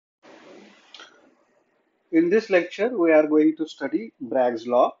In this lecture, we are going to study Bragg's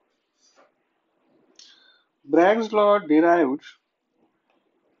law. Bragg's law derived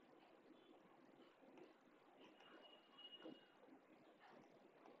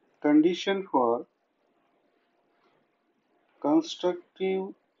condition for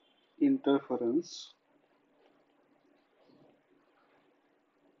constructive interference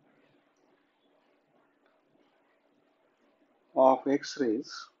of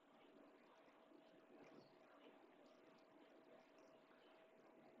X-rays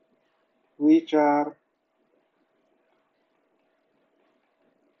which are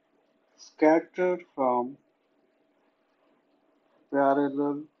scattered from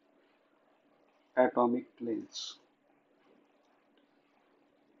parallel atomic planes.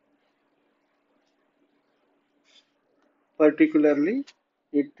 Particularly,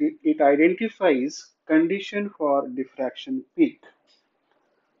 it identifies condition for diffraction peak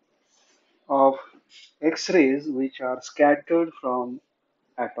of X-rays which are scattered from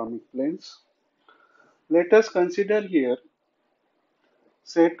atomic planes. Let us consider here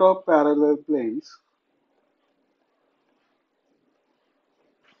set of parallel planes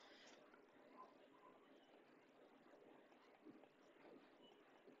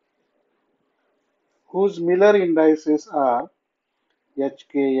whose Miller indices are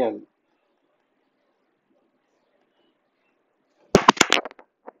HKL.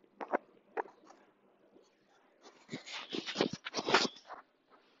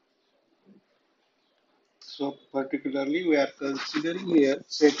 So particularly we are considering here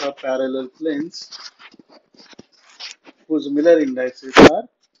set of parallel planes whose Miller indices are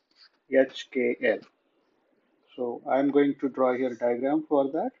HKL. So I am going to draw here diagram for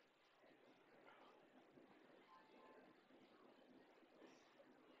that.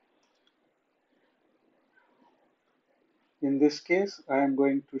 In this case, I am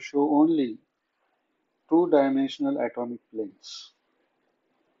going to show only two-dimensional atomic planes.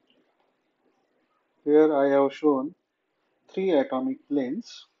 Here I have shown three atomic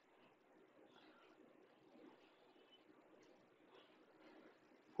planes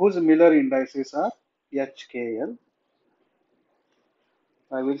whose Miller indices are HKL.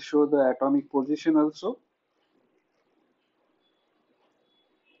 I will show the atomic position also.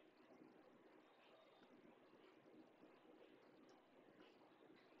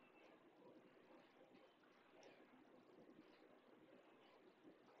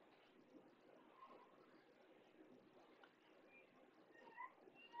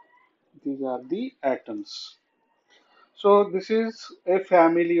 These are the atoms. So this is a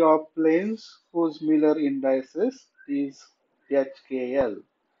family of planes whose Miller indices is HKL.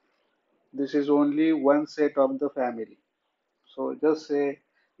 This is only one set of the family. So just say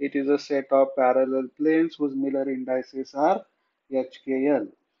it is a set of parallel planes whose Miller indices are HKL.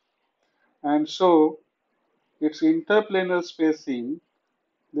 And so its interplanar spacing,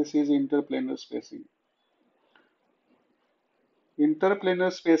 this is interplanar spacing.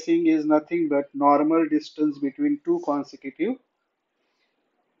 Interplanar spacing is nothing but normal distance between two consecutive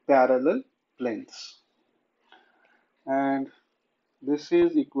parallel planes. And this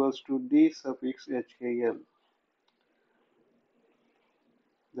is equals to d suffix HKL,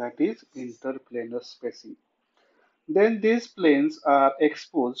 that is interplanar spacing. Then these planes are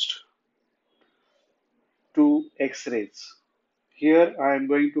exposed to X-rays. Here I am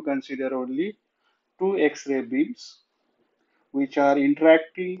going to consider only two X-ray beams which are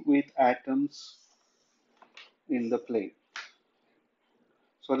interacting with atoms in the plane.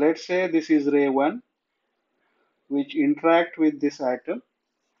 So let's say this is ray 1 which interact with this atom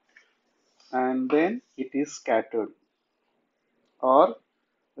and then it is scattered or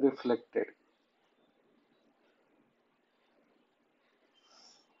reflected.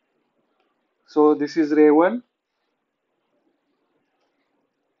 So this is ray 1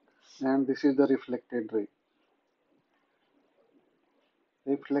 and this is the reflected ray.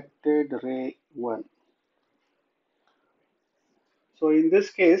 Reflected ray 1. So in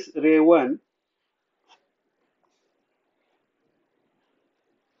this case, ray 1,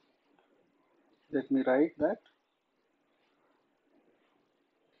 let me write that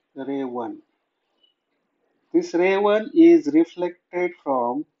ray 1. This ray 1 is reflected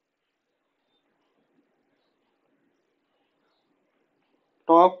from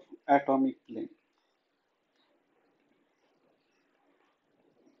top atomic plane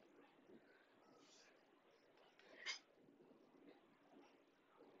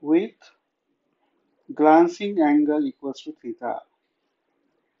with glancing angle equals to theta.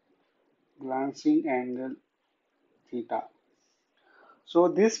 Glancing angle theta. So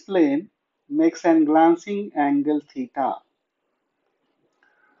this plane makes an glancing angle theta.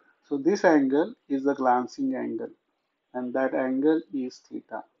 So this angle is the glancing angle, and that angle is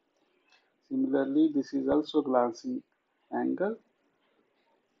theta. Similarly, this is also glancing angle,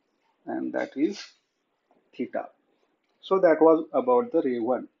 and that is theta. So that was about the ray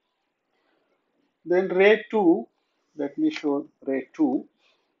 1. Then ray 2, let me show ray 2.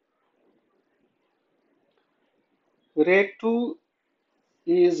 Ray 2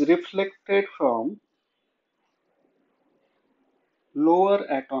 is reflected from lower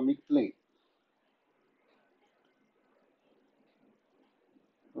atomic plane.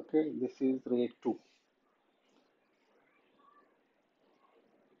 Okay, this is ray 2.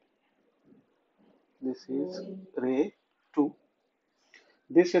 This is ray 2.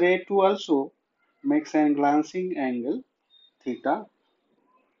 This ray 2 also makes an glancing angle theta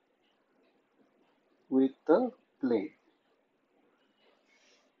with the plane.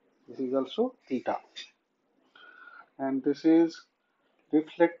 This is also theta. And this is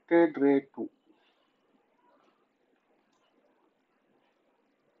reflected ray 2.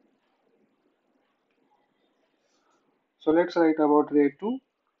 So let's write about ray 2.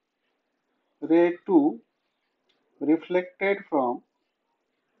 Ray 2 reflected from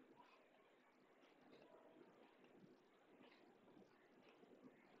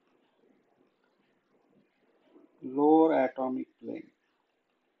lower atomic plane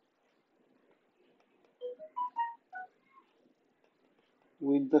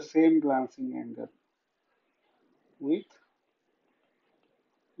with the same glancing angle, with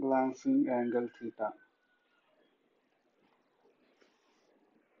glancing angle theta.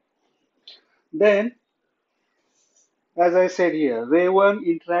 Then, as I said here, ray 1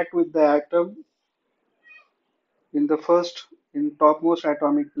 interact with the atom in the first, in topmost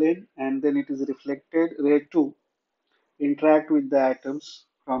atomic plane, and then it is reflected. Ray 2 interact with the atoms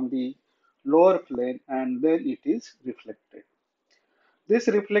from the lower plane, and then it is reflected. This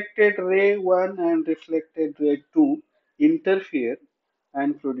reflected ray 1 and reflected ray 2 interfere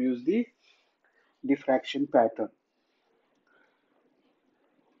and produce the diffraction pattern.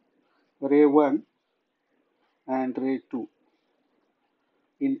 Ray 1 and ray 2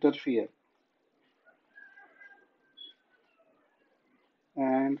 interfere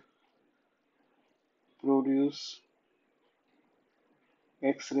and produce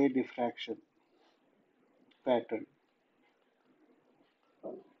X-ray diffraction pattern.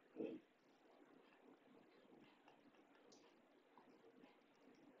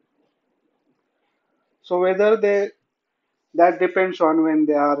 So whether they, that depends on when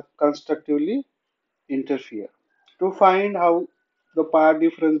they are constructively interfere. To find how the path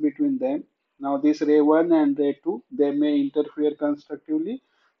difference between them, now this ray 1 and ray 2, they may interfere constructively,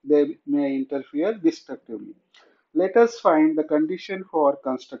 they may interfere destructively. Let us find the condition for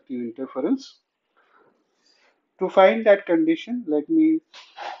constructive interference. To find that condition, let me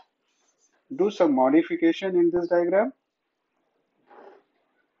do some modification in this diagram.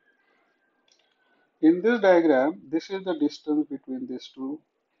 In this diagram, this is the distance between these two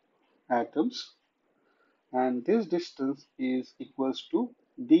atoms, and this distance is equals to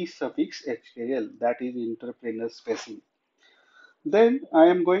d suffix hkl, that is interplanar spacing. Then I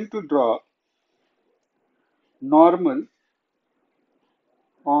am going to draw normal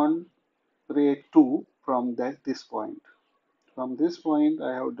on ray 2 from this point. From this point,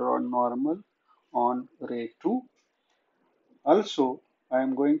 I have drawn normal on ray 2. Also, I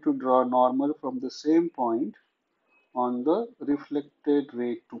am going to draw normal from the same point on the reflected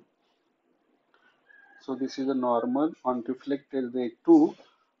ray 2. So this is a normal on reflected ray 2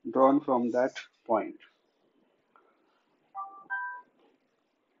 drawn from that point.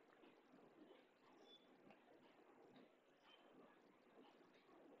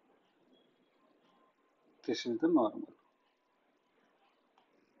 This is the normal.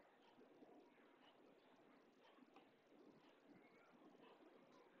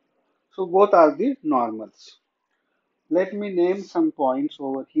 So both are the normals. Let me name some points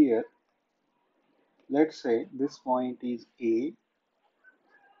over here. Let's say this point is A,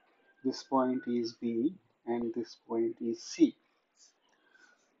 this point is B, and this point is C.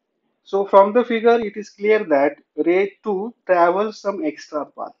 So from the figure, it is clear that ray 2 travels some extra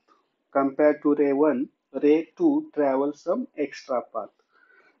path. Compared to ray 1, ray 2 travels some extra path.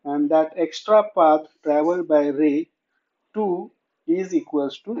 And that extra path traveled by ray 2 is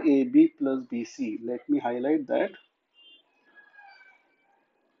equals to AB plus BC. Let me highlight that.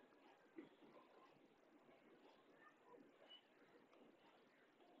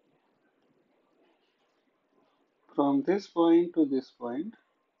 From this point to this point,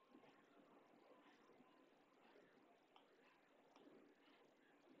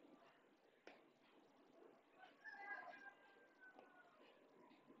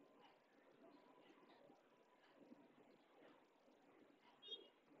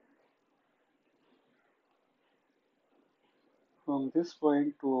 from this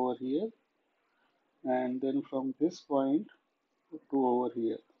point to over here, and then from this point to over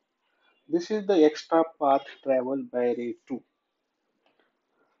here. This is the extra path traveled by ray 2.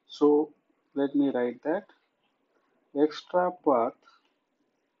 So let me write that extra path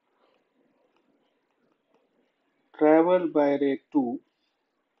traveled by ray 2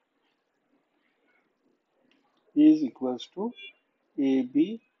 is equals to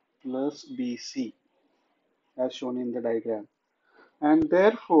AB plus BC as shown in the diagram. And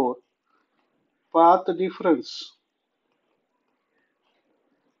therefore, path difference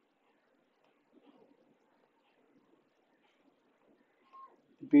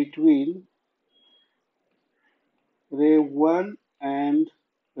between ray 1 and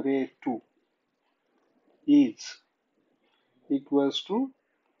ray 2 is equals to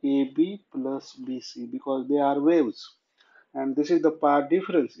AB plus BC because they are waves. And this is the path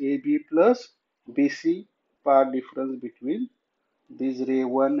difference AB plus BC path difference between these ray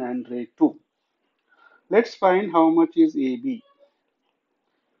 1 and ray 2. Let's find how much is AB.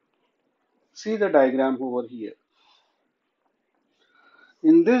 See the diagram over here.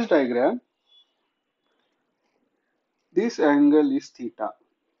 In this diagram, this angle is theta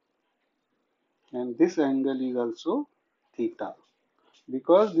and this angle is also theta.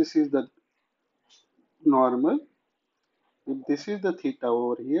 Because this is the normal, if this is the theta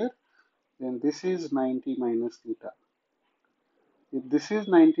over here, then this is 90 minus theta. If this is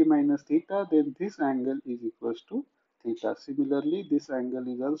 90 minus theta, then this angle is equals to theta. Similarly, this angle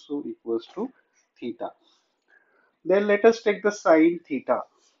is also equals to theta. Then let us take the sine theta.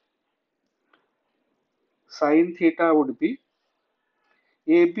 Sine theta would be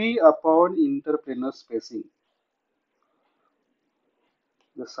AB upon interplanar spacing.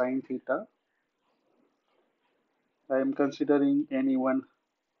 The sine theta, I am considering any one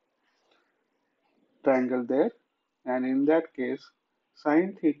triangle there, and in that case,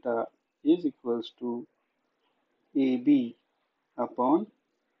 sine theta is equals to AB upon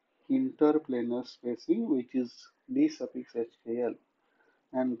interplanar spacing, which is d suffix hkl,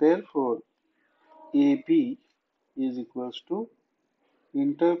 and therefore AB is equals to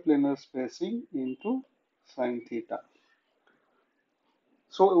interplanar spacing into sine theta.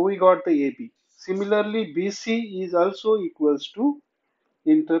 So we got the AB. Similarly, BC is also equals to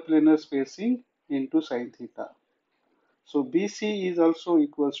interplanar spacing into sine theta. So BC is also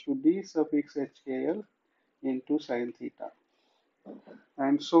equals to d suffix hkl into sine theta.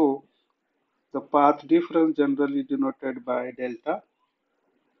 And so the path difference generally denoted by delta,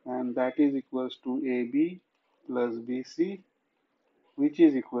 and that is equals to AB plus BC, which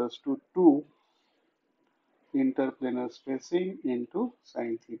is equals to 2 interplanar spacing into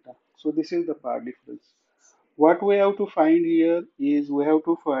sine theta. So this is the path difference. What we have to find here is we have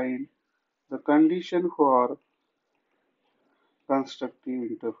to find the condition for constructive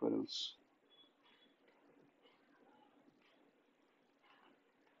interference.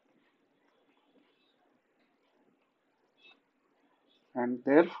 And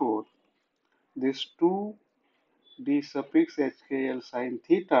therefore, this 2 d suffix hkl sine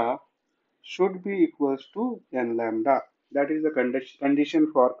theta should be equals to n lambda. That is the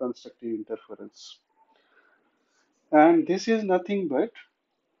condition for constructive interference. And this is nothing but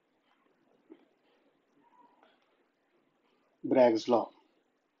Bragg's law.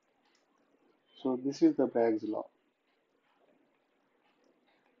 So this is the Bragg's law.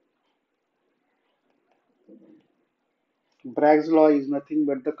 Bragg's law is nothing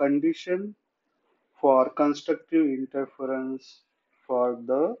but the condition for constructive interference for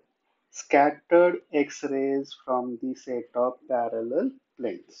the scattered X-rays from the set of parallel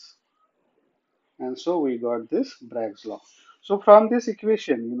planes. And so we got this Bragg's law. So from this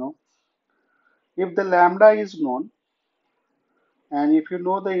equation, if the lambda is known and if you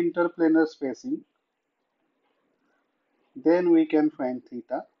know the interplanar spacing, then we can find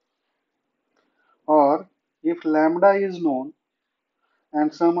theta. Or if lambda is known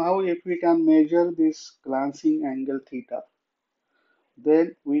and somehow if we can measure this glancing angle theta,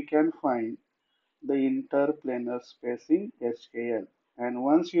 then we can find the interplanar spacing HKL. And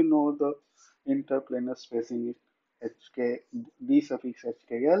once you know the interplanar spacing is HK, D suffix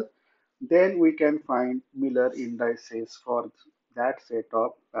HKL, then we can find Miller indices for that set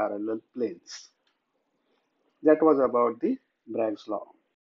of parallel planes. That was about the Bragg's law.